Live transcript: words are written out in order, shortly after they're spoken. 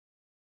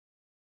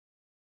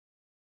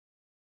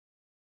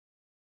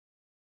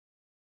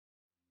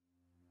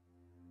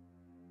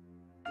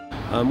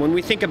When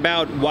we think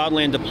about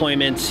wildland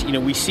deployments,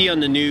 we see on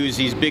the news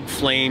these big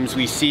flames,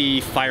 we see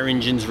fire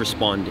engines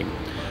responding.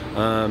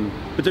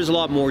 But there's a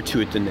lot more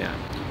to it than that.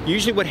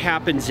 Usually what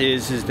happens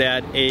is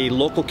that a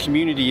local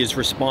community is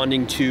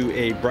responding to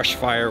a brush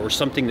fire or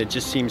something that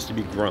just seems to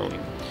be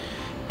growing.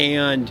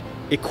 And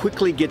it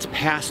quickly gets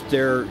past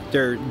their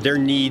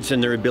needs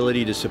and their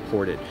ability to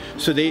support it.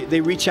 So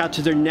they reach out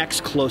to their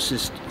next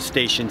closest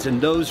stations and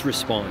those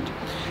respond.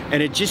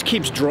 And it just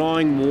keeps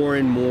drawing more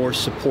and more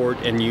support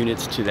and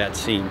units to that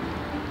scene.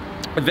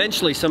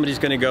 Eventually somebody's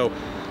going to go,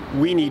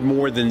 we need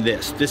more than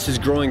this. This is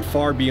growing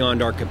far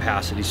beyond our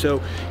capacity.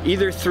 So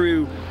either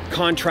through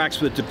contracts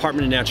with the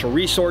Department of Natural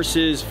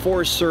Resources,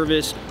 Forest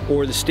Service,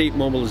 or the state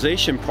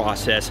mobilization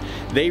process,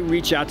 they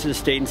reach out to the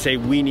state and say,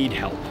 we need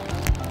help.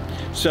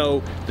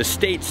 So the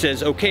state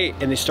says, okay,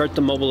 and they start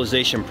the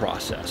mobilization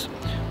process.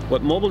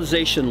 What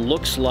mobilization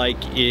looks like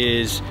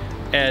is,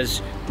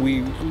 as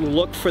we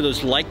look for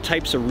those like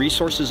types of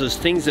resources, those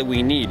things that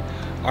we need.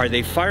 Are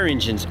they fire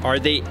engines? Are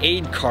they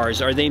aid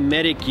cars? Are they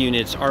medic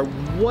units?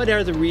 What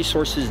are the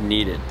resources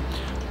needed?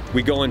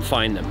 We go and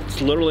find them.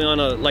 It's literally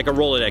on like a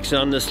Rolodex,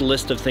 on this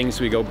list of things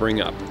we go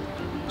bring up.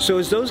 So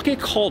as those get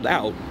called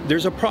out,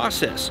 there's a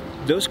process.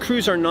 Those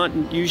crews are not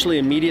usually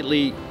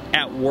immediately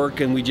at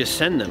work and we just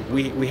send them.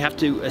 We have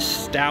to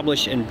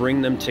establish and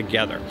bring them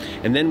together.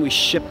 And then we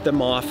ship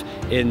them off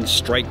in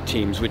strike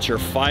teams, which are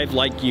 5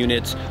 like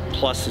units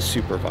plus a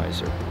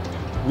supervisor.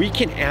 We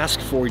can ask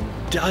for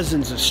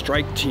dozens of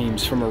strike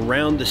teams from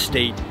around the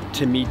state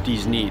to meet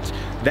these needs.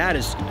 That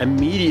is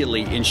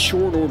immediately, in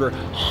short order,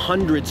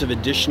 hundreds of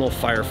additional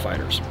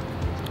firefighters.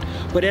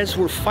 But as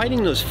we're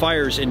fighting those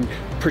fires and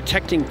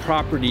protecting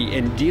property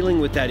and dealing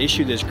with that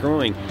issue that's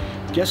growing,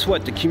 guess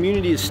what? The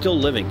community is still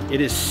living.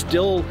 It is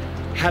still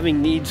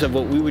having needs of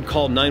what we would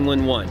call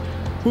 911.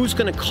 Who's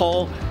going to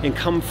call and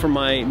come for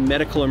my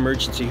medical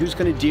emergency? Who's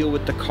going to deal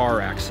with the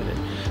car accident?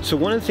 So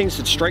one of the things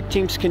that strike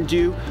teams can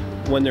do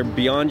when they're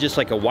beyond just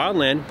like a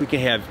wildland, we can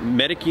have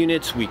medic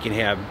units, we can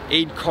have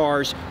aid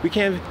cars, we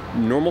can have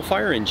normal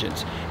fire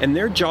engines. And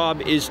their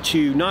job is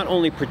to not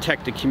only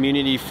protect the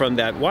community from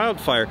that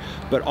wildfire,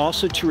 but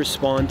also to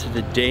respond to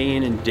the day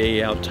in and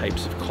day out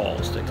types of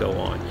calls that go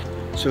on.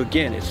 So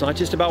again, it's not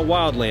just about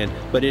wildland,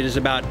 but it is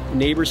about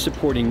neighbors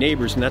supporting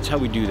neighbors, and that's how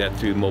we do that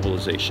through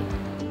mobilization.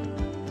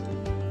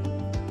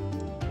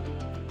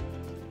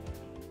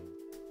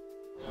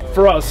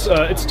 For us,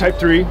 it's type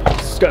 3.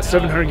 It's got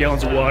 700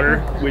 gallons of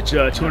water, which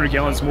 200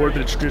 gallons more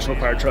than a traditional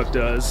fire truck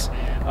does.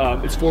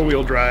 It's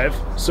 4-wheel drive,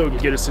 so it can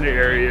get us into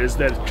areas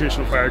that a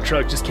traditional fire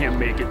truck just can't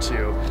make it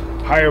to.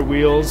 Higher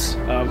wheels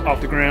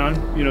off the ground,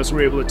 so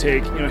we're able to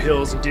take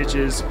hills and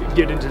ditches,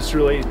 get into this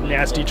really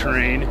nasty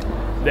terrain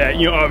that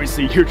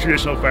obviously your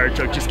traditional fire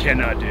truck just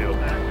cannot do.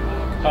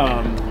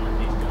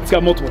 It's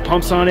got multiple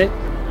pumps on it.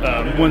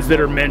 Ones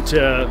that are meant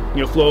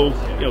to flow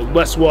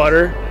less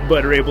water,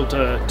 but are able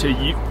to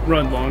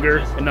run longer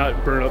and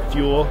not burn up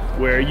fuel.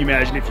 Where you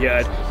imagine if you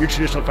had your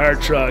traditional fire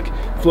truck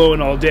flowing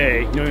all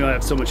day, you don't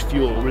have so much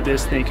fuel. Where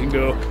this thing can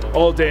go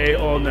all day,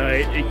 all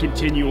night, and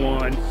continue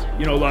on.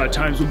 A lot of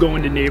times we'll go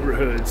into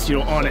neighborhoods,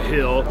 on a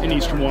hill in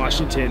eastern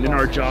Washington, and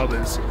our job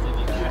is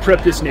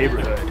prep this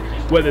neighborhood.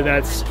 Whether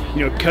that's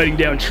cutting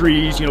down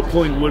trees,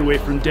 pulling wood away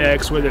from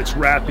decks, whether it's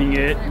wrapping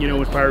it,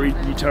 with fire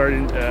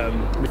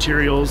retardant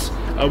materials,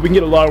 we can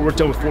get a lot of work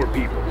done with 4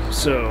 people.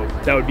 So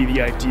that would be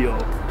the ideal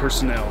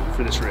personnel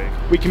for this rig.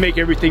 We can make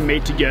everything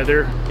mate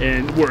together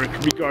and work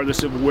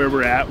regardless of where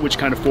we're at, which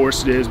kind of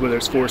forest it is, whether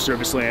it's Forest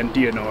Service land,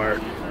 DNR,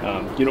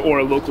 or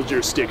a local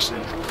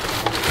jurisdiction.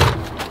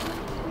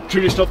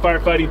 Traditional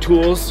firefighting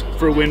tools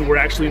for when we're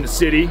actually in the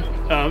city.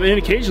 And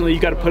occasionally you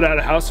got to put out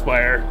a house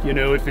fire,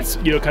 if it's,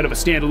 kind of a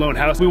standalone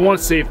house. We want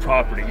to save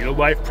property,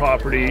 life,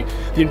 property,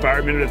 the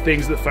environment are the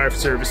things that the fire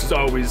service is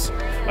always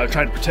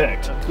trying to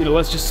protect.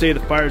 Let's just say the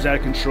fire's out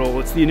of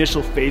control. It's the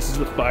initial phases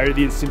of the fire,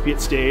 the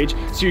incipient stage.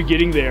 So you're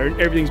getting there and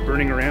everything's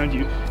burning around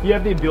you. You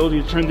have the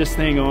ability to turn this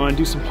thing on,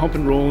 do some pump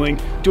and rolling,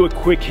 do a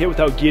quick hit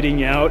without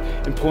getting out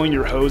and pulling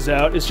your hose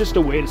out. It's just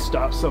a way to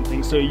stop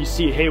something. So you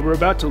see, hey, we're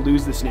about to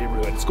lose this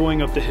neighborhood. It's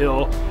going up the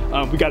hill.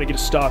 We got to get a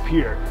stop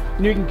here.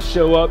 And you can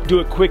show up,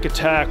 do a quick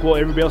attack while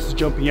everybody else is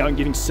jumping out and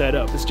getting set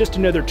up. It's just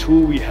another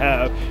tool we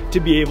have to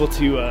be able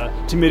to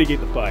mitigate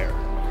the fire.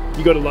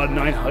 You go to a lot of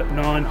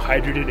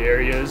non-hydrated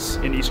areas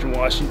in eastern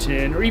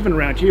Washington, or even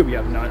around here we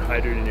have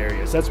non-hydrated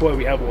areas. That's why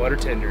we have water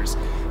tenders.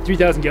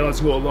 3,000 gallons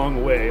go a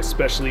long way,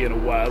 especially in a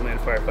wildland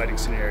firefighting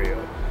scenario.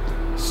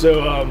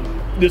 So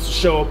this will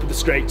show up with the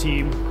strike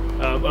team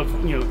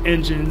of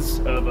engines,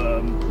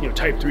 of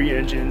type 3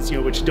 engines,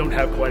 which don't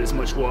have quite as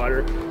much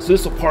water. So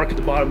this will park at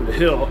the bottom of the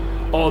hill.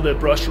 All the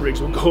brush rigs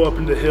will go up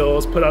into the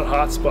hills, put out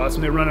hot spots.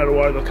 When they run out of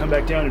water, they'll come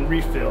back down and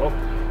refill.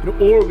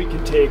 Or we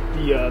can take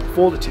the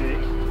folded tank,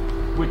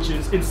 which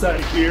is inside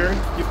of here.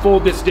 You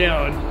fold this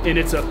down, and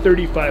it's a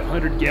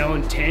 3,500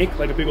 gallon tank,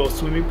 like a big old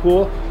swimming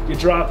pool. You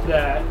drop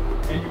that,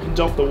 and you can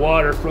dump the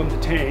water from the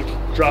tank,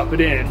 drop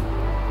it in.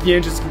 The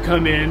engines can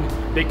come in,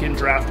 they can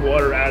draft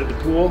water out of the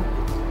pool,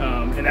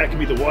 and that can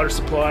be the water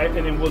supply,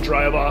 and then we'll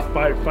drive off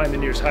by find the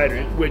nearest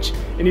hydrant, which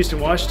in Eastern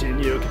Washington,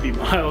 it could be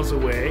miles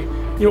away,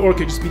 or it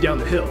could just be down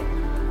the hill.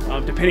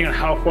 Depending on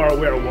how far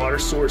away our water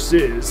source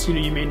is,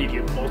 you may need to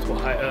get multiple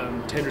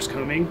tenders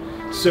coming.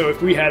 So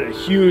if we had a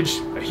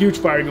huge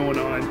fire going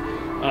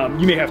on,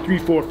 you may have 3,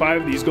 4,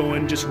 5 of these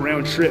going just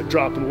round trip,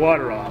 dropping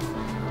water off.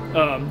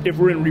 If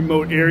we're in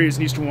remote areas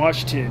in Eastern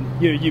Washington,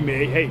 you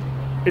may, hey,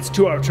 it's a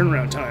 2-hour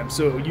turnaround time,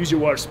 so use your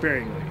water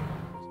sparingly.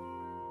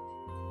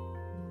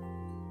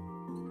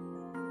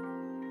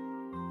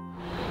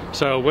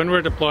 So when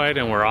we're deployed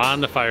and we're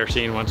on the fire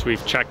scene, once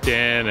we've checked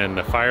in and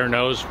the fire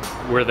knows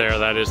we're there,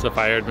 that is the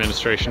fire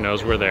administration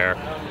knows we're there,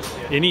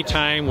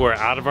 anytime we're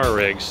out of our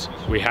rigs,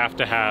 we have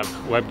to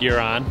have web gear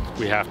on,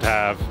 we have to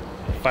have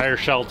fire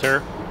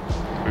shelter,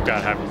 we've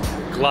got to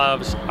have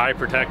gloves, eye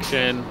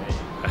protection,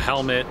 a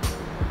helmet,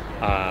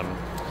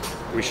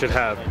 we should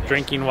have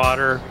drinking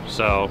water,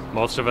 so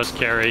most of us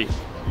carry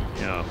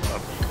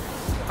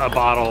a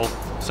bottle,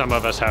 some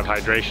of us have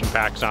hydration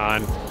packs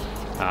on.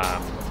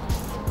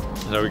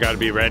 So we got to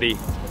be ready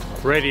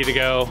to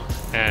go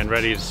and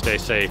ready to stay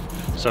safe.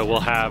 So we'll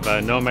have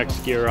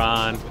Nomex gear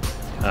on,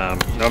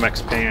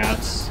 Nomex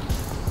pants.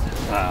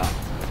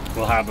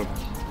 We'll have a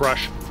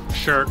brush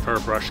shirt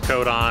or brush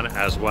coat on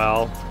as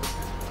well.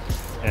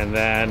 And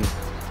then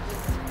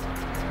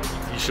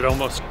you should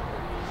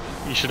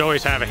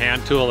always have a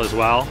hand tool as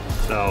well.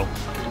 So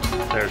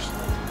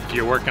if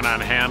you're working on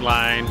a hand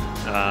line,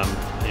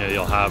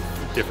 you'll have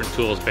different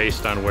tools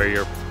based on where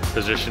you're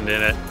positioned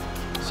in it.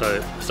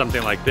 So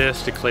something like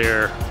this to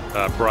clear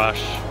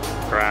brush,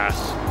 grass,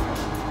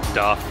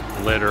 duff,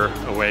 litter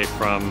away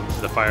from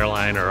the fire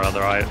line or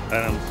other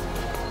items.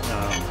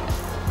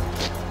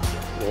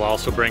 We'll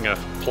also bring a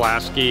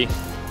Pulaski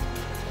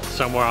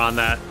somewhere on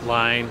that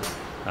line.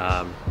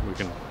 We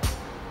can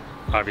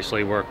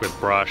obviously work with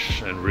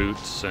brush and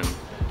roots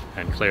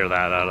and clear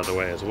that out of the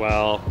way as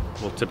well.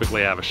 We'll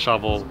typically have a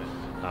shovel,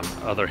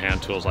 other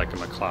hand tools like a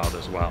McLeod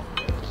as well.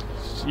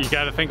 You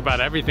got to think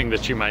about everything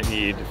that you might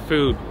need: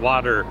 food,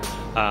 water,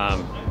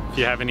 if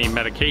you have any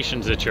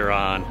medications that you're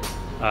on,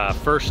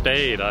 first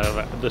aid.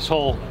 This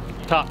whole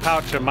top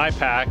pouch of my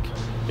pack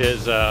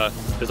is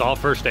all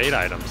first aid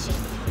items.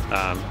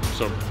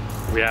 So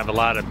we have a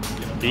lot of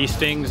bee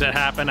stings that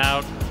happen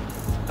out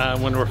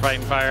when we're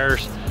fighting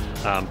fires,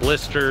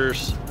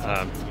 blisters,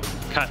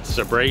 cuts,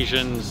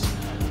 abrasions.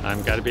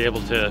 Got to be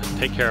able to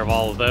take care of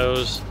all of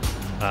those.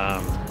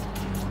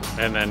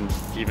 And then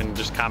even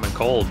just common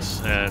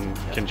colds and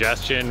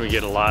congestion. We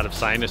get a lot of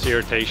sinus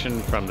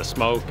irritation from the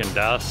smoke and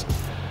dust.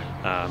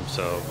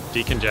 So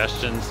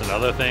decongestions and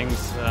other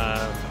things,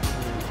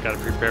 got to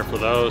prepare for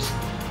those.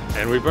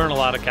 And we burn a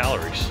lot of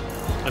calories.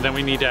 And then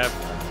we need to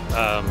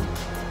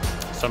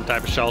have some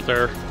type of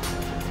shelter,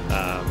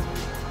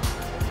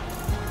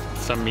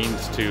 some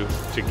means to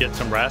get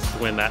some rest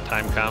when that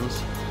time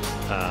comes.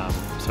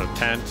 So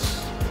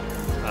tents,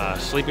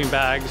 sleeping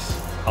bags,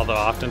 although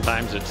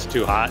oftentimes it's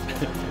too hot,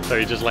 so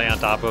you just lay on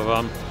top of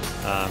them.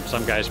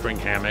 Some guys bring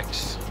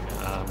hammocks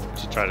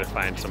to try to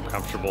find some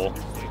comfortable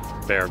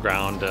bare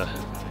ground.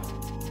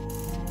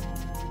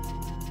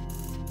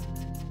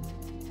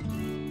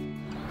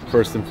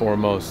 First and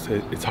foremost,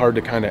 it's hard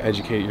to kind of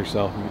educate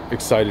yourself. I'm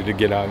excited to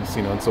get out and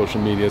see on social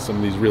media some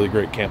of these really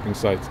great camping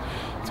sites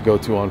to go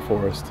to on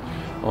Forest.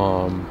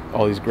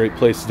 All these great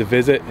places to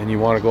visit, and you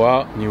want to go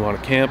out and you want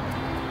to camp.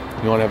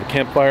 You want to have a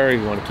campfire,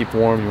 you want to keep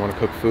warm, you want to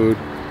cook food.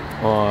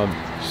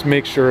 Just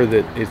make sure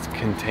that it's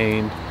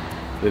contained,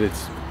 that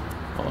it's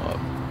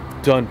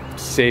done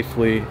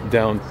safely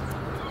down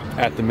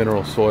at the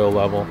mineral soil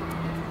level,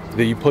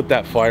 that you put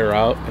that fire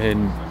out,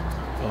 and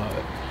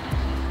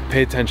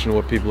pay attention to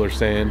what people are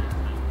saying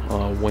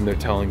when they're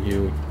telling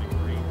you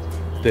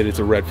that it's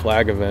a red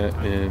flag event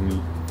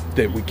and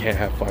that we can't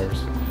have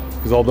fires.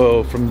 Because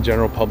although from the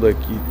general public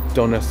you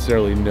don't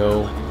necessarily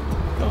know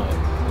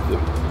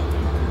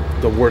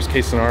the worst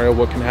case scenario,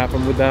 what can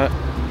happen with that,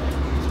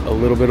 a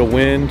little bit of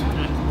wind,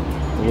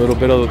 a little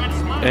bit of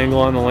angle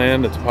on the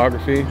land, the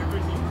topography,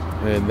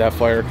 and that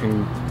fire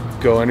can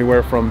go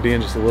anywhere from being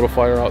just a little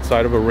fire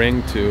outside of a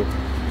ring to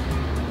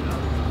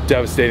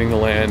devastating the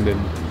land. And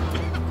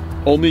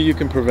only you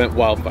can prevent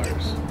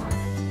wildfires.